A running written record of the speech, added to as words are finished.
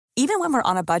Even when we're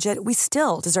on a budget, we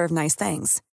still deserve nice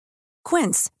things.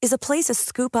 Quince is a place to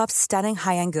scoop up stunning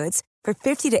high-end goods for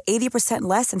 50 to 80%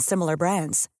 less than similar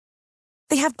brands.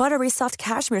 They have buttery soft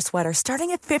cashmere sweaters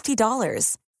starting at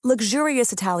 $50,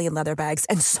 luxurious Italian leather bags,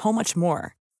 and so much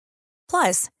more.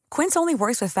 Plus, Quince only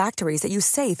works with factories that use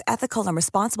safe, ethical, and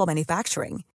responsible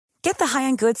manufacturing. Get the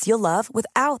high-end goods you'll love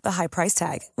without the high price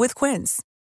tag with Quince.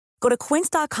 Go to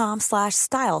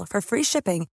quince.com/style for free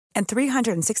shipping and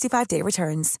 365-day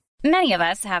returns. Many of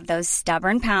us have those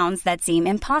stubborn pounds that seem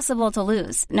impossible to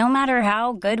lose, no matter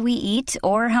how good we eat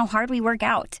or how hard we work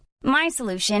out. My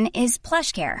solution is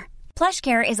PlushCare.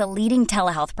 PlushCare is a leading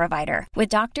telehealth provider with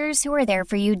doctors who are there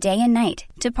for you day and night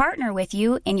to partner with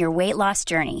you in your weight loss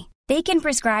journey. They can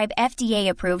prescribe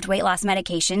FDA-approved weight loss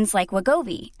medications like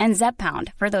Wegovy and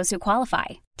Zepbound for those who qualify.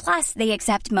 Plus, they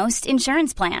accept most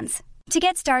insurance plans. To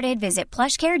get started, visit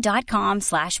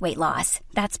plushcare.com/weightloss.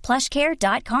 That's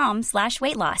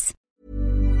plushcare.com/weightloss.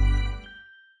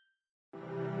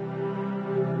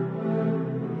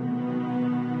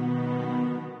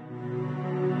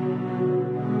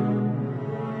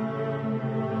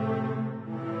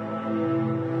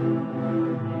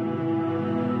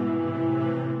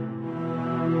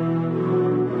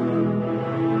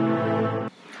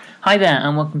 Hi there,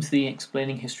 and welcome to the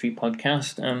Explaining History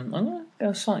podcast. I'm going to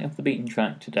go slightly off the beaten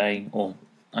track today, or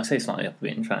I say slightly off the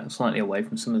beaten track, slightly away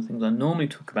from some of the things I normally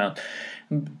talk about,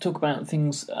 and talk about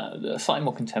things that are slightly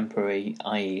more contemporary,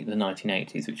 i.e. the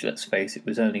 1980s, which, let's face it,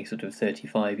 was only sort of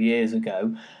 35 years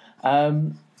ago.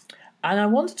 And I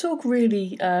want to talk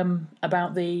really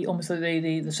about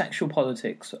the sexual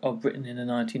politics of Britain in the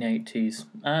 1980s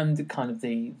and the kind of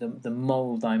the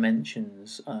moral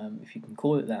dimensions, if you can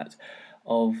call it that,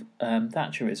 of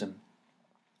Thatcherism,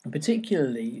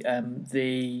 particularly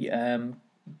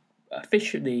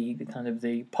officially the kind of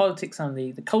the politics and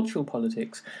the cultural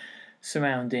politics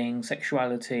surrounding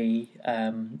sexuality,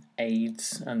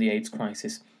 AIDS, and the AIDS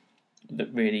crisis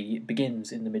that really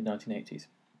begins in the mid-1980s.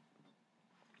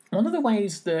 One of the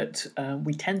ways that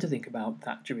we tend to think about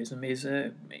Thatcherism is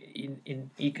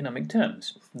in economic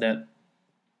terms, that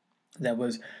there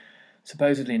was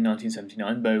supposedly in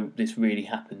 1979, though this really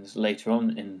happens later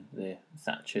on in the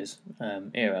Thatcher's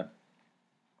era,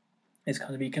 this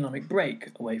kind of economic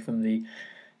break away from the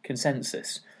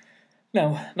consensus.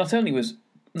 Now, not only was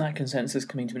that consensus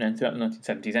coming to an end throughout the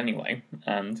 1970s anyway,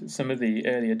 and some of the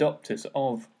early adopters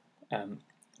of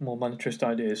more monetarist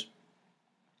ideas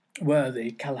were the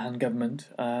Callaghan government,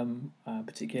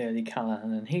 particularly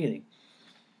Callaghan and Healey.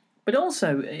 But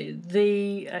also,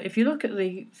 if you look at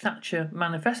the Thatcher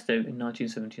Manifesto in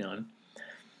 1979,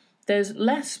 there's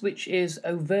less which is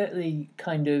overtly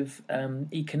kind of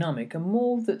economic and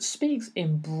more that speaks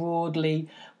in broadly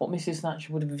what Mrs.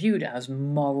 Thatcher would have viewed as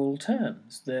moral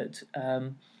terms, that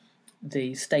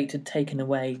the state had taken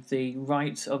away the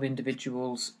rights of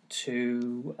individuals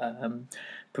to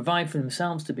provide for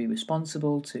themselves, to be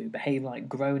responsible, to behave like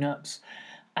grown-ups,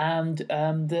 and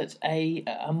that a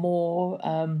more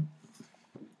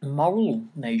moral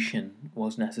nation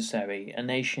was necessary, a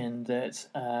nation that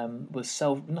was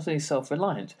not only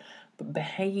self-reliant, but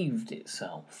behaved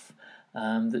itself,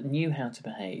 that knew how to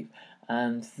behave,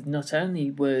 and not only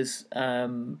was a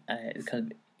kind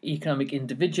of economic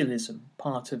individualism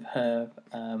part of her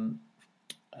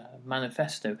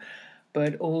manifesto,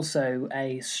 but also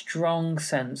a strong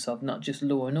sense of not just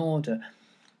law and order,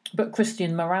 but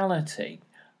Christian morality.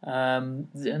 And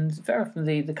very often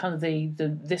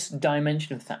this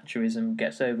dimension of Thatcherism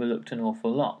gets overlooked an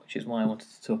awful lot, which is why I wanted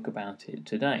to talk about it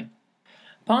today.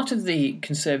 Part of the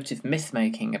conservative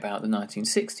myth-making about the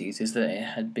 1960s is that it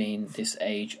had been this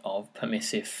age of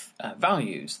permissive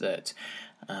values, that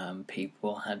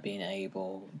people had been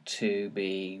able to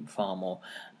be far more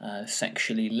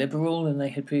sexually liberal than they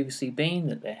had previously been,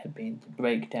 that there had been the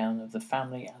breakdown of the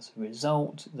family as a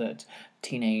result, that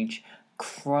teenage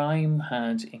crime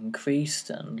had increased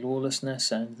and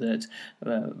lawlessness, and that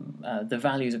the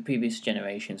values of previous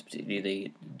generations, particularly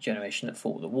the generation that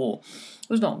fought the war,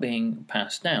 was not being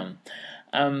passed down,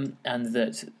 and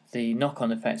that the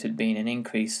knock-on effect had been an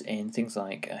increase in things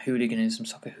like hooliganism,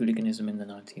 soccer hooliganism in the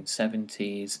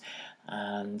 1970s,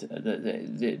 and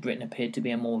that Britain appeared to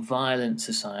be a more violent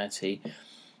society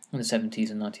in the 70s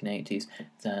and 1980s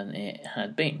than it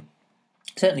had been.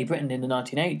 Certainly Britain in the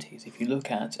 1980s, if you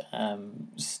look at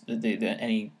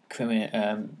any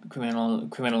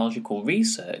criminological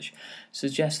research,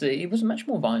 suggests that it was a much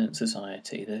more violent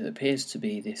society. There appears to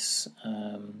be this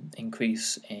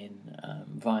increase in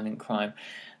violent crime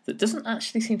that doesn't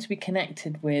actually seem to be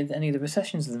connected with any of the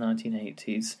recessions of the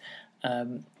 1980s,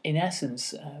 in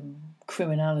essence,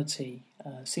 criminality,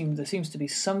 there seems to be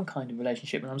some kind of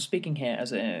relationship, and I'm speaking here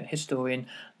as a historian,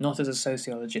 not as a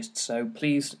sociologist, so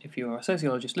please, if you're a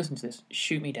sociologist, listen to this,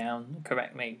 shoot me down,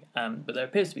 correct me, but there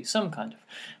appears to be some kind of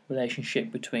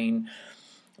relationship between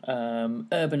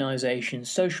urbanisation,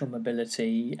 social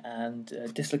mobility, and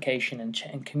dislocation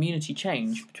and community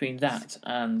change, between that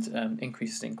and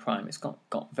increases in crime. It's got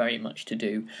very much to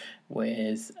do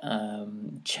with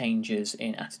changes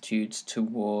in attitudes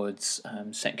towards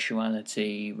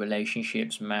sexuality,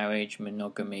 relationships, marriage,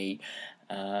 monogamy,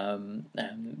 an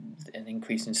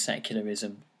increase in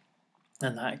secularism,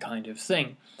 and that kind of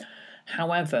thing.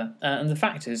 However, and the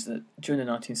fact is that during the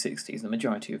 1960s, the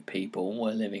majority of people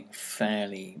were living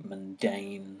fairly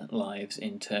mundane lives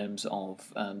in terms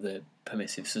of the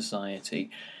permissive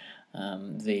society.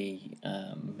 The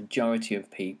majority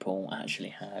of people actually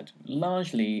had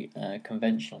largely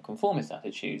conventional conformist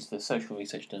attitudes. The social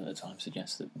research done at the time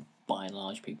suggests that by and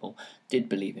large people did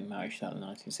believe in marriage throughout the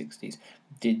 1960s,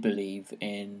 did believe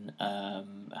in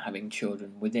having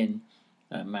children within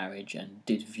marriage, and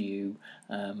did view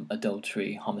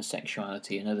adultery,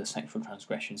 homosexuality and other sexual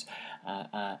transgressions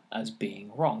as being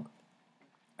wrong.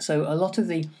 So a lot of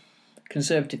the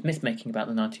conservative myth-making about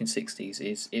the 1960s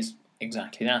is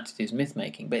exactly that. It is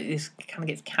myth-making, but this kind of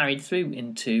gets carried through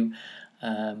into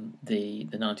the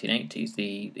 1980s.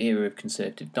 The era of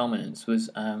conservative dominance was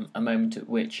a moment at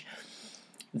which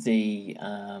the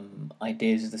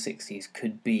ideas of the 60s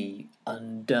could be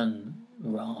undone,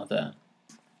 rather.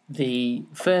 The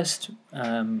first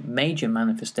major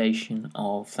manifestation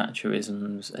of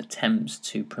Thatcherism's attempts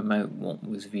to promote what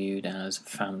was viewed as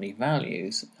family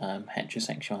values,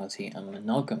 heterosexuality and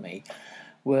monogamy,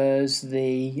 was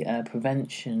the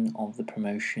prevention of the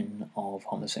promotion of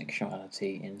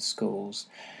homosexuality in schools.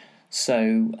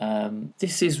 So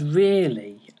this is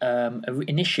really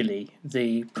initially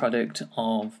the product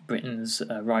of Britain's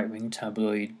right-wing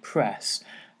tabloid press,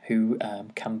 who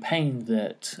campaigned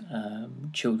that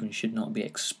children should not be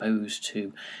exposed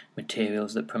to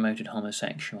materials that promoted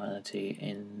homosexuality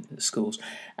in schools.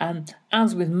 And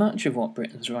as with much of what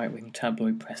Britain's right-wing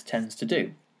tabloid press tends to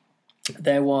do,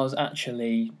 there was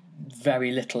actually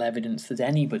very little evidence that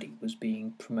anybody was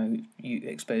being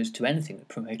exposed to anything that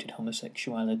promoted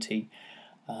homosexuality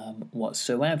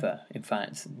whatsoever. In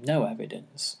fact, no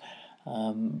evidence.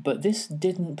 But this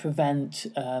didn't prevent,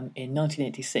 in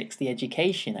 1986, the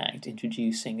Education Act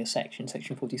introducing a section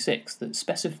 46, that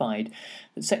specified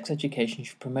that sex education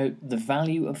should promote the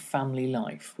value of family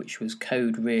life, which was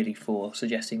code really for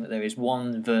suggesting that there is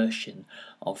one version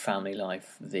of family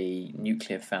life, the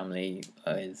nuclear family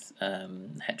with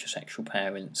heterosexual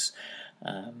parents,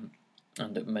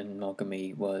 and that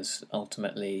monogamy was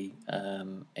ultimately,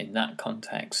 in that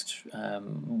context,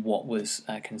 what was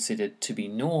considered to be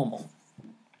normal.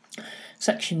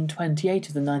 Section 28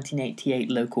 of the 1988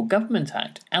 Local Government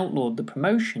Act outlawed the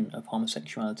promotion of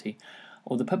homosexuality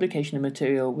or the publication of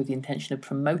material with the intention of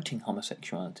promoting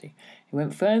homosexuality. It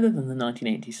went further than the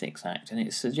 1986 Act, and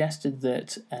it suggested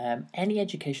that any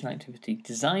educational activity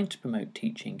designed to promote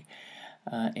teaching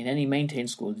in any maintained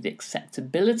school, the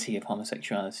acceptability of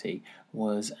homosexuality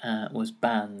was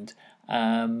banned,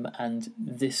 and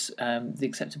this the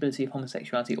acceptability of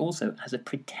homosexuality also as a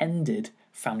pretended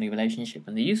family relationship,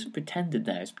 and the use of pretended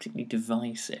there is particularly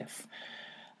divisive.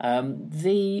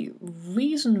 The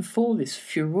reason for this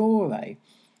furore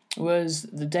was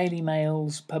the Daily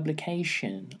Mail's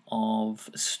publication of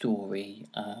a story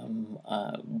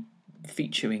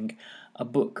featuring a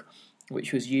book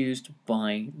which was used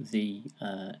by the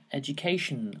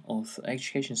education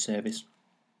service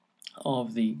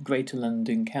of the Greater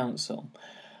London Council.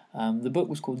 The book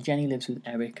was called Jenny Lives with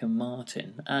Eric and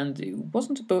Martin, and it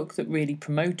wasn't a book that really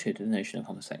promoted the notion of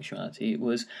homosexuality. It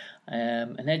was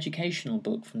an educational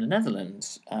book from the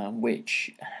Netherlands,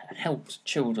 which helped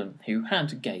children who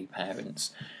had gay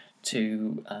parents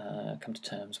to come to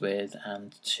terms with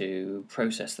and to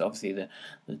process, obviously, the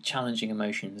challenging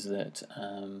emotions that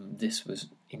this was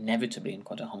inevitably, in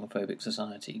quite a homophobic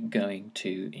society, going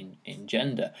to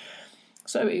engender.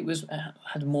 So it was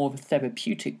had more of a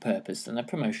therapeutic purpose than a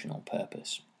promotional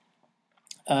purpose.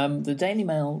 The Daily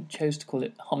Mail chose to call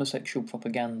it homosexual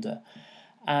propaganda,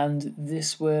 and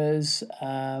this was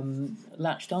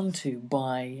latched onto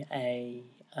by a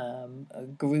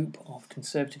group of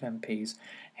Conservative MPs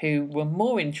who were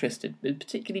more interested,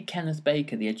 particularly Kenneth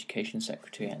Baker, the Education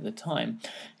Secretary at the time,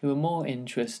 who were more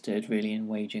interested really in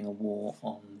waging a war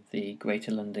on the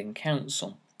Greater London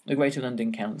Council. The Greater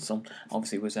London Council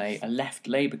obviously was a left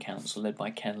Labour council led by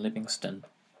Ken Livingstone,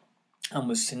 and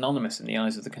was synonymous in the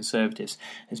eyes of the Conservatives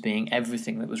as being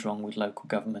everything that was wrong with local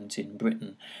government in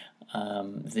Britain.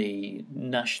 The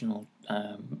national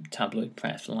tabloid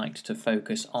press liked to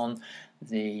focus on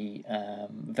the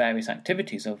various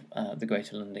activities of the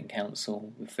Greater London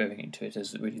Council, referring to it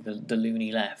as really the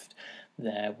loony left.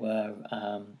 There were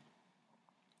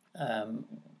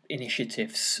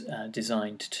initiatives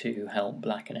designed to help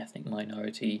black and ethnic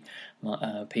minority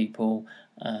people,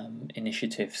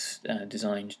 initiatives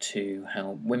designed to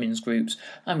help women's groups,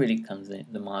 and really kind of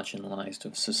the marginalised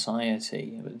of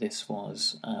society. But this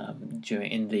was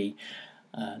in the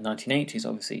 1980s.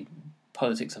 Obviously,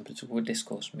 politics and political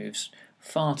discourse moves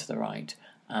far to the right,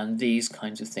 and these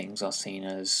kinds of things are seen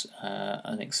as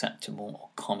unacceptable or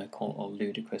comical or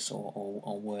ludicrous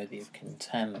or worthy of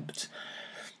contempt.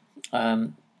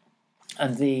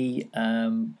 And the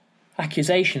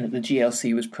accusation that the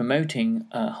GLC was promoting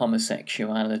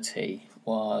homosexuality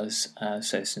was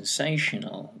so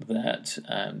sensational that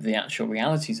the actual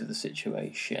realities of the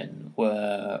situation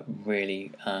were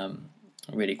really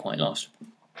quite lost.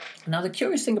 Now, the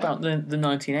curious thing about the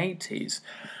 1980s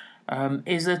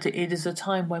is that it is a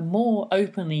time when more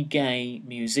openly gay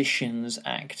musicians,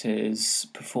 actors,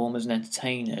 performers and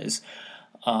entertainers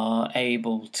are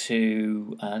able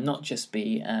to not just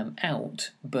be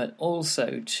out, but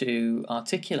also to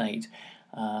articulate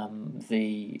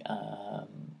the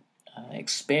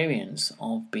experience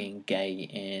of being gay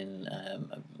in a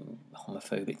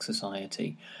homophobic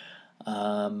society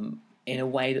in a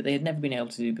way that they had never been able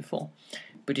to do before.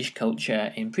 British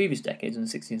culture in previous decades, in the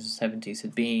 60s and 70s,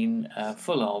 had been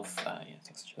full of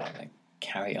things like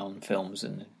Carry On films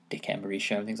and Dick Emery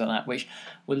Show and things like that, which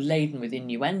were laden with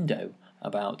innuendo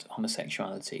about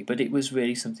homosexuality, but it was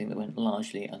really something that went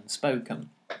largely unspoken.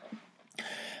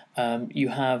 You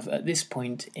have, at this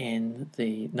point in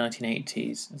the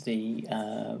 1980s, the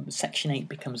Section 8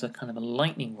 becomes a kind of a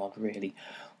lightning rod, really,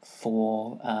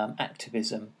 for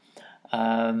activism.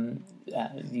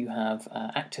 You have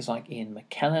actors like Ian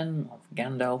McKellen of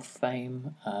Gandalf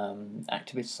fame,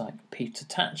 activists like Peter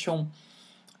Tatchell,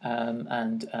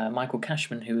 and Michael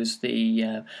Cashman, who was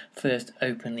the first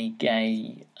openly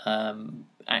gay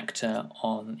actor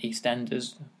on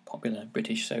EastEnders, popular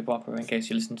British soap opera, in case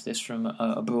you listen to this from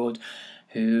abroad,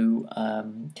 who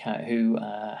had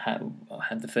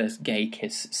the first gay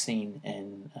kiss scene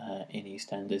in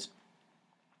EastEnders.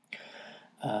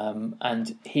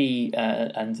 And he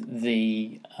and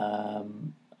the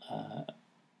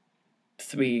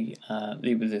three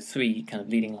kind of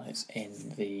leading lights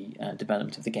in the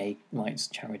development of the gay rights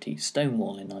charity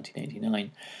Stonewall in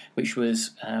 1989, which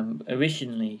was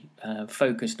originally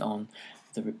focused on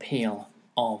the repeal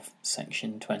of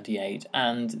Section 28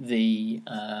 and the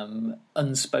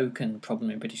unspoken problem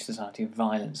in British society of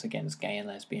violence against gay and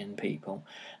lesbian people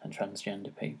and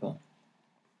transgender people.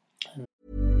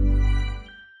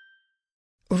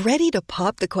 Ready to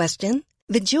pop the question?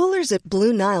 The jewelers at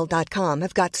BlueNile.com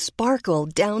have got sparkle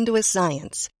down to a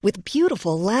science with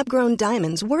beautiful lab-grown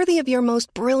diamonds worthy of your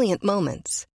most brilliant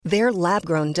moments. Their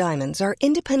lab-grown diamonds are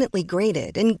independently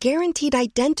graded and guaranteed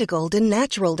identical to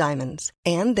natural diamonds,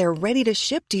 and they're ready to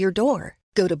ship to your door.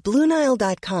 Go to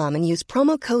BlueNile.com and use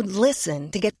promo code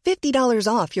LISTEN to get $50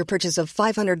 off your purchase of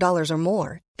 $500 or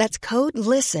more. That's code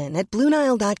LISTEN at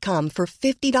BlueNile.com for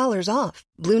 $50 off.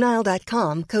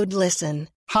 BlueNile.com, code LISTEN.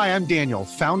 Hi, I'm Daniel,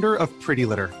 founder of Pretty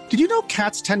Litter. Did you know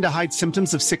cats tend to hide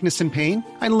symptoms of sickness and pain?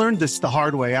 I learned this the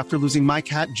hard way after losing my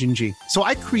cat, Gingy. So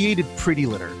I created Pretty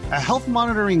Litter, a health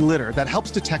monitoring litter that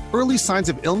helps detect early signs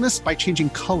of illness by changing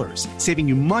colors, saving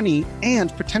you money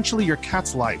and potentially your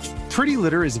cat's life. Pretty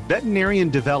Litter is veterinarian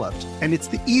developed, and it's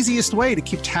the easiest way to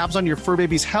keep tabs on your fur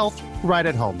baby's health right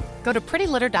at home. Go to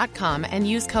prettylitter.com and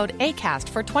use code ACAST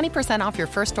for 20% off your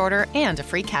first order and a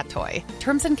free cat toy.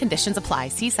 Terms and conditions apply.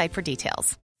 See site for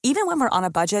details. Even when we're on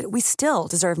a budget, we still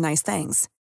deserve nice things.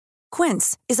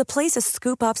 Quince is a place to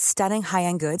scoop up stunning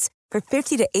high-end goods for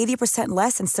 50 to 80%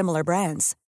 less than similar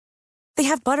brands. They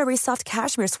have buttery soft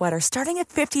cashmere sweaters starting at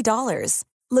 $50,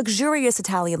 luxurious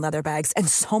Italian leather bags, and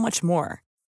so much more.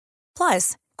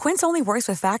 Plus, Quince only works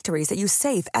with factories that use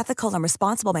safe, ethical, and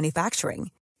responsible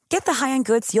manufacturing. Get the high-end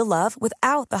goods you'll love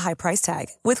without the high price tag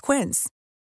with Quince.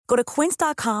 Go to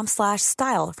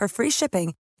quince.com/style for free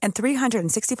shipping and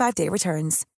 365-day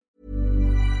returns.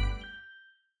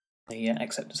 The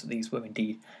acceptance that these were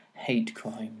indeed hate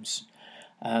crimes.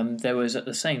 There was at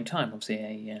the same time,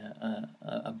 obviously,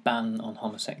 a ban on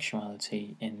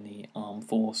homosexuality in the armed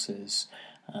forces,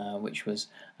 which was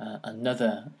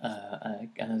another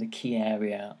key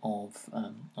area of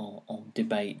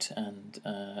debate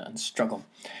and struggle.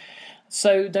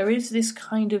 So there is this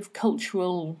kind of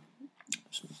cultural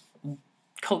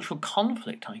cultural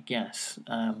conflict, I guess,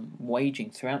 waging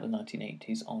throughout the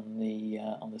 1980s on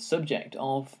the subject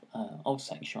of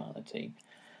sexuality,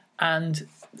 and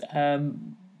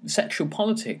sexual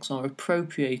politics are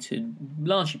appropriated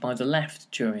largely by the left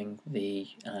during the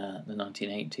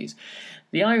 1980s.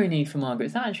 The irony for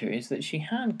Margaret Thatcher is that she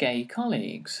had gay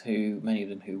colleagues, many of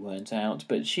them who weren't out,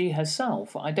 but she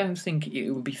herself, I don't think it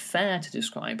would be fair to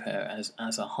describe her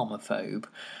as a homophobe.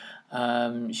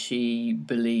 She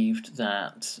believed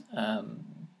that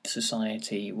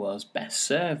society was best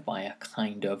served by a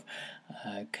kind of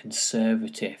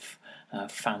conservative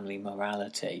family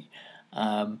morality.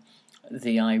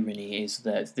 The irony is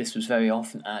that this was very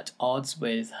often at odds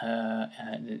with her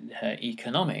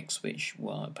economics, which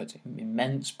put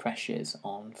immense pressures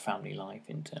on family life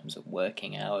in terms of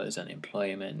working hours and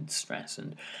employment stress,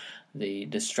 and the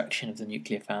destruction of the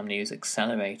nuclear family is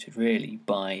accelerated really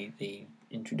by the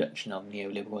introduction of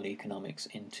neoliberal economics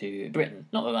into Britain.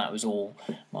 Not that that was all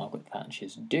Margaret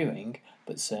Thatcher's doing,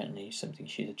 but certainly something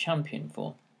she's a champion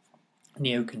for.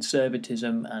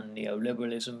 Neoconservatism and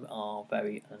neoliberalism are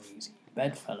very uneasy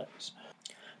bedfellows.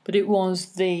 But it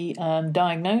was the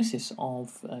diagnosis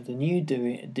of the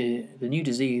new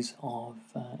disease of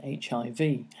HIV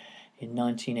in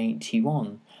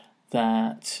 1981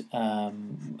 that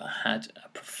had a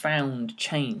profound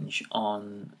change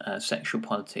on sexual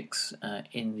politics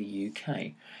in the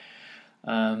UK.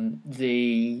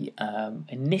 The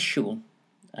initial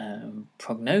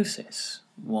prognosis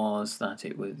was that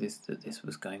this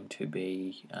was going to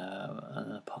be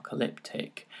an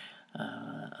apocalyptic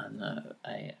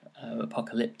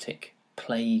apocalyptic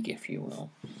plague, if you will.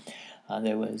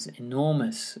 There was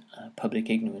enormous public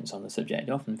ignorance on the subject,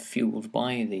 often fueled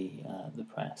by the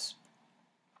press.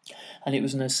 And it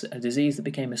was a disease that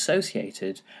became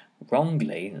associated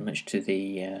wrongly, much to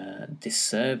the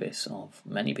disservice of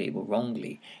many people,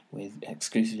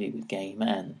 exclusively with gay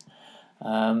men.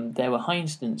 There were high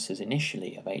incidences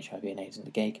initially of HIV and AIDS in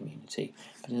the gay community,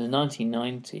 but in the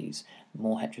 1990s,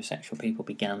 more heterosexual people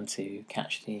began to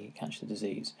catch the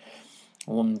disease.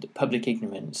 And public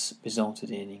ignorance resulted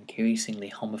in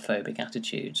increasingly homophobic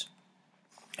attitudes.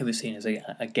 It was seen as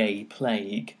a gay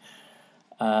plague.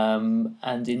 And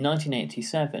in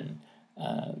 1987,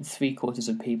 3/4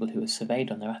 of people who were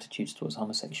surveyed on their attitudes towards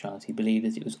homosexuality believed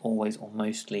that it was always or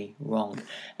mostly wrong.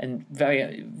 And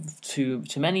to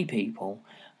many people,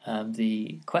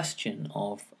 the question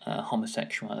of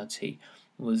homosexuality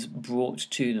was brought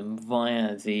to them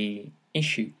via the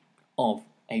issue of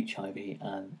HIV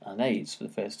and AIDS for the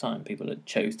first time. People that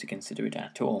chose to consider it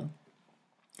at all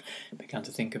began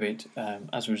to think of it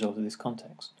as a result of this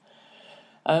context.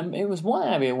 It was one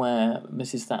area where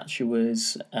Mrs. Thatcher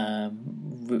was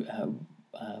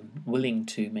willing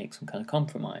to make some kind of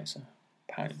compromise.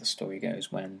 Apparently the story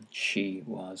goes, when she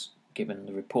was given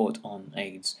the report on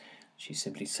AIDS, she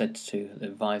simply said to the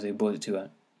advisor who brought it to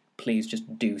her, "Please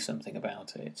just do something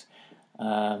about it."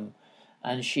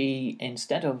 And she,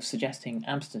 instead of suggesting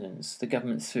abstinence, the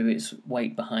government threw its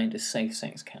weight behind a safe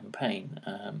sex campaign.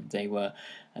 They were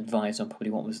advised on probably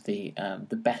what was the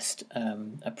best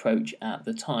approach at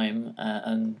the time,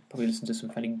 and probably listened to some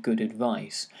fairly good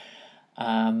advice,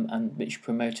 and which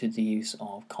promoted the use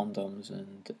of condoms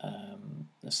and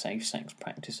the safe sex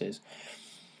practices.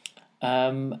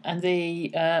 And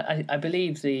I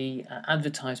believe the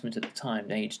advertisement at the time,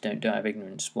 "AIDS Don't Die of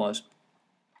Ignorance," was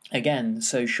again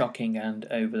so shocking and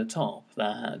over the top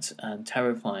and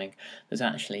terrifying that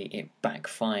actually it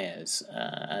backfires,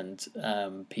 and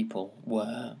people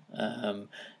were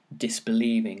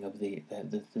disbelieving of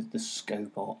the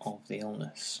scope of the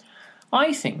illness.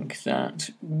 I think that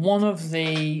one of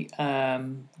the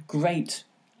great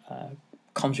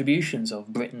contributions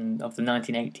of Britain of the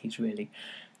 1980s really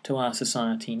to our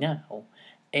society now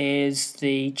is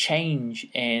the change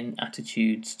in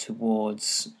attitudes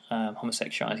towards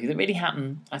homosexuality that really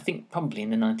happened, I think, probably in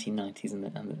the 1990s and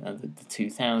the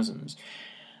 2000s.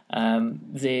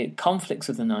 The conflicts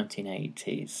of the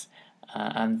 1980s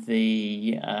and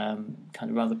the kind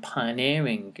of rather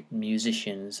pioneering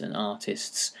musicians and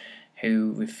artists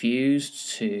who refused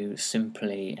to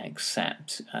simply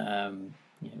accept kind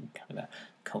of a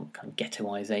kind of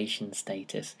ghettoization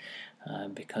status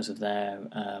because of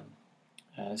their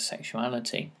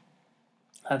sexuality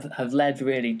have led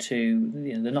really to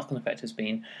the knock-on effect has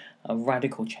been a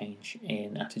radical change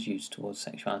in attitudes towards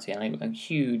sexuality and a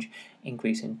huge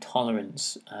increase in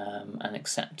tolerance and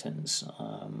acceptance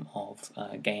of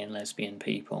gay and lesbian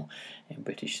people in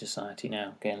British society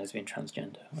now, gay and lesbian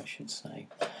transgender I should say.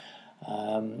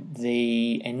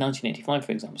 In 1985,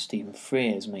 for example, Stephen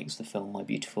Frears makes the film My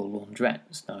Beautiful Laundrette,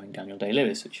 starring Daniel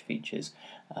Day-Lewis, which features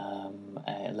a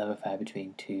love affair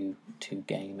between two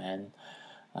gay men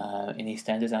in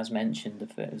EastEnders. As mentioned,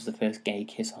 it was the first gay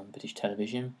kiss on British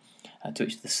television, to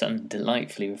which The Sun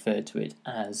delightfully referred to it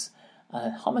as a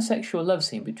homosexual love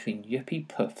scene between yuppie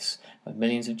puffs where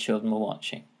millions of children were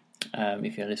watching.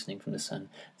 If you're listening from The Sun,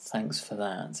 thanks for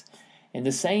that. In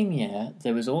the same year,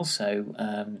 there was also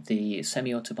the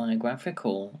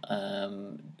semi-autobiographical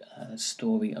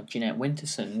story of Jeanette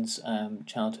Winterson's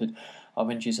childhood,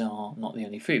 Oranges Are Not the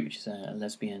Only Fruit, which is a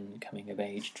lesbian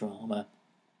coming-of-age drama.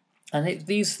 And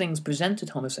these things presented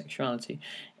homosexuality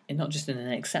not just in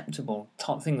an acceptable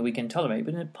thing that we can tolerate,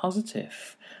 but in a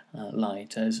positive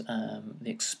light as the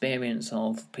experience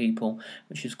of people,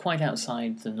 which is quite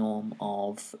outside the norm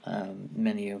of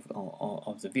many of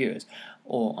the viewers.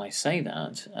 Or I say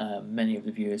that many of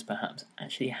the viewers perhaps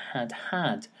actually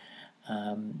had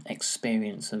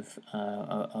experience of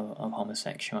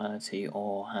homosexuality,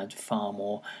 or had far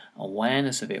more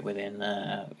awareness of it within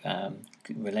their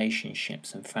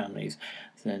relationships and families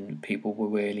than people were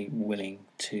really willing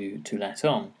to let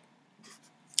on.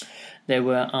 There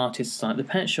were artists like the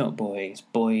Pet Shop Boys,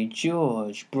 Boy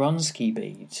George, Bronski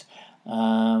Beat,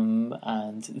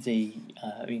 and the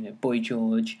Boy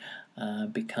George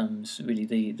becomes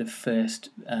really the first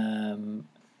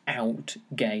out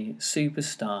gay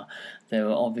superstar. There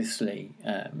were obviously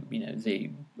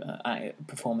the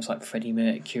performers like Freddie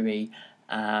Mercury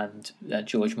and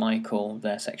George Michael.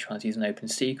 Their sexuality is an open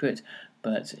secret,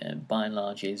 but by and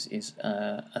large is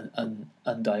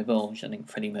undivulged. I think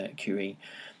Freddie Mercury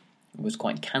was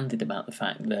quite candid about the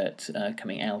fact that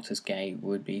coming out as gay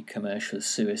would be commercial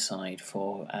suicide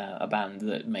for a band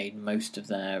that made most of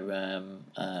their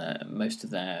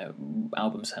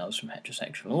album sales from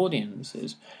heterosexual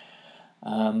audiences.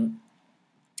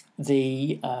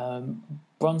 The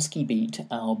Bronski Beat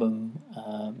album,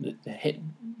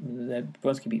 the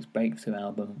Bronski Beat's breakthrough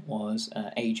album was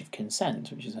Age of Consent,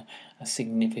 which is a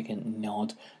significant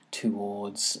nod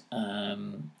towards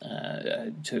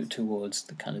towards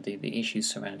the kind of the issues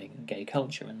surrounding gay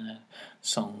culture, and their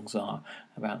songs are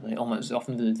about almost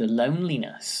often the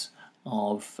loneliness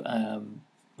of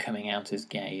coming out as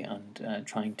gay and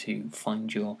trying to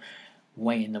find your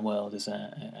way in the world as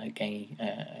a gay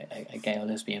or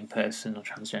lesbian person or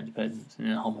transgender person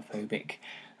in a homophobic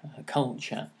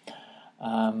culture.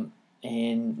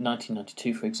 In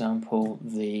 1992, for example,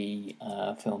 the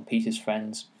film Peter's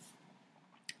Friends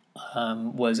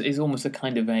is almost a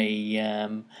kind of a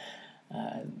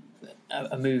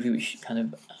movie which kind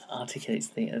of articulates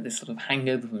this sort of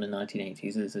hangover from the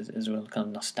 1980s as well, kind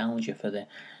of nostalgia for the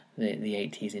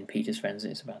 80s. In Peter's Friends,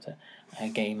 it's about a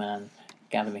gay man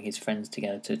gathering his friends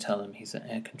together to tell them he's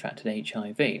contracted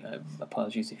HIV.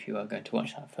 Apologies if you are going to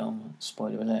watch that film,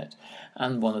 spoiler alert.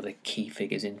 And one of the key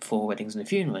figures in Four Weddings and a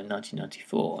Funeral in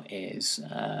 1994 is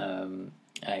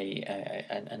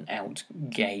an out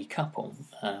gay couple.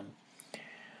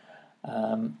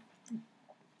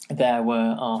 There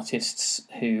were artists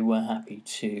who were happy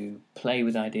to play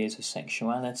with ideas of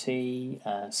sexuality,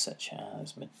 such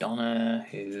as Madonna,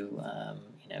 who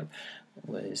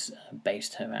was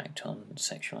based her act on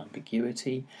sexual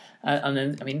ambiguity. And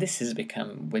then, I mean, this has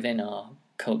become, within our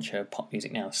culture, pop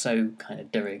music now, so kind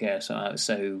of de rigueur, so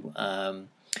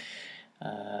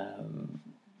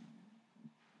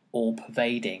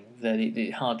all-pervading that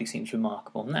it hardly seems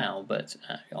remarkable now, but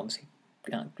obviously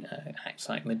acts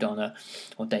like Madonna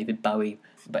or David Bowie,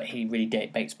 but he really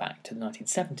dates back to the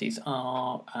 1970s,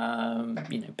 are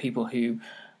people who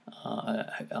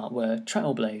were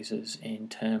trailblazers in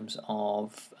terms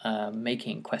of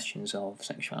making questions of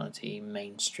sexuality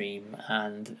mainstream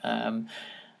and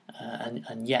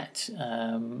yet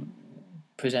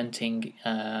presenting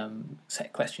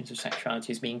questions of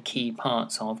sexuality as being key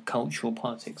parts of cultural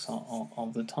politics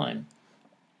of the time.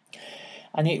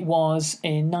 And it was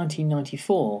in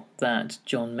 1994 that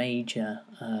John Major,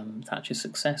 Thatcher's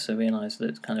successor, realised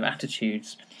that kind of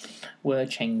attitudes were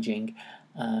changing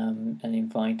and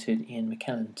invited Ian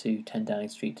McKellen to 10 Downing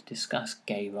Street to discuss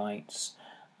gay rights,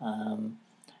 but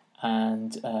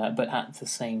at the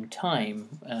same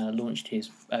time launched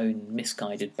his own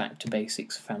misguided Back to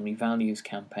Basics family values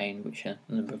campaign, which a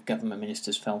number of government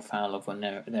ministers fell foul of when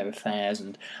their affairs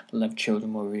and love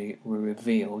children were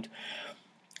revealed.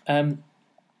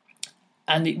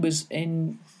 And it was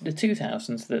in the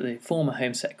 2000s that the former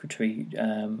Home Secretary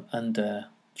under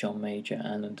John Major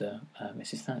and under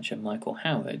Mrs Thatcher, Michael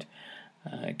Howard,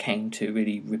 came to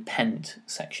really repent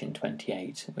Section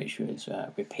 28, which was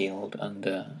repealed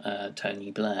under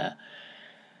Tony Blair.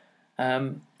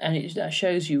 And that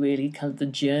shows you really kind of the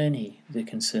journey the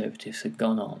Conservatives had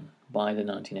gone on by the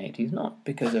 1980s, not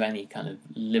because of any kind of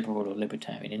liberal or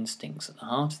libertarian instincts at the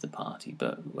heart of the party,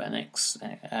 but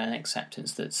an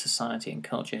acceptance that society and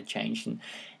culture had changed, and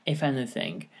if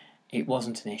anything, it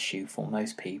wasn't an issue for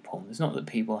most people. It's not that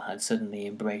people had suddenly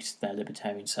embraced their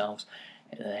libertarian selves,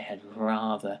 they had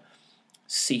rather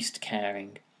ceased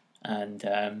caring, and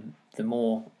the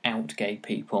more out gay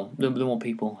people, the more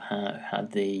people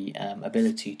had the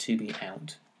ability to be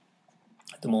out,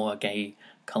 the more a gay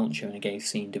culture and a gay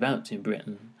scene developed in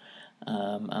Britain,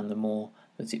 and the more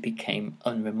that it became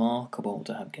unremarkable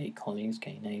to have gay colleagues,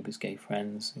 gay neighbours, gay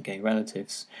friends, and gay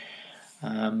relatives,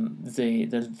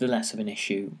 the less of an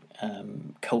issue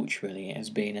culturally it has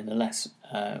been, and the less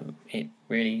it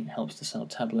really helps to sell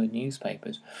tabloid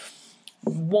newspapers.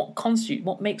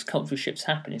 What makes cultural shifts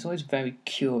happen is always a very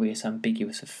curious,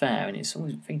 ambiguous affair, and it's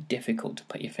always very difficult to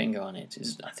put your finger on it.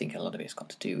 I think a lot of it's got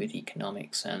to do with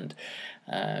economics and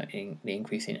the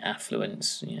increase in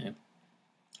affluence,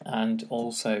 and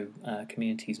also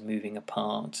communities moving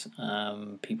apart,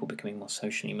 people becoming more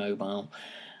socially mobile.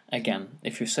 Again,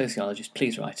 if you're a sociologist,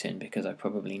 please write in, because I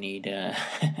probably need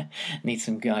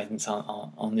some guidance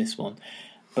on this one.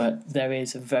 But there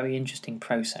is a very interesting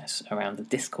process around the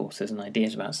discourses and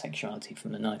ideas about sexuality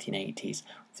from the 1980s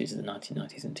through to the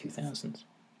 1990s and 2000s.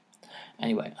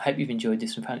 Anyway, I hope you've enjoyed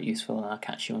this and found it useful, and I'll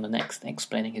catch you on the next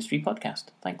Explaining History podcast.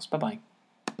 Thanks, bye-bye.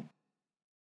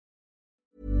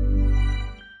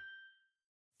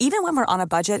 Even when we're on a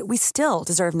budget, we still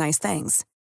deserve nice things.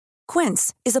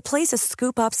 Quince is a place to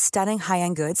scoop up stunning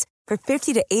high-end goods for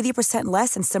 50 to 80%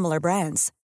 less than similar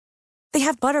brands. They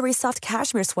have buttery soft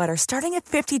cashmere sweaters starting at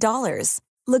 $50,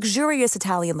 luxurious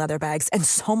Italian leather bags, and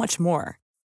so much more.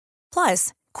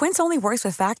 Plus, Quince only works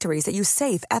with factories that use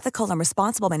safe, ethical, and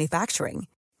responsible manufacturing.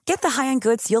 Get the high-end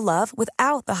goods you'll love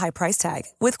without the high price tag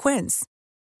with Quince.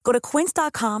 Go to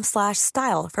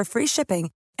quince.com/style for free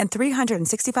shipping and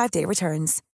 365-day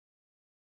returns.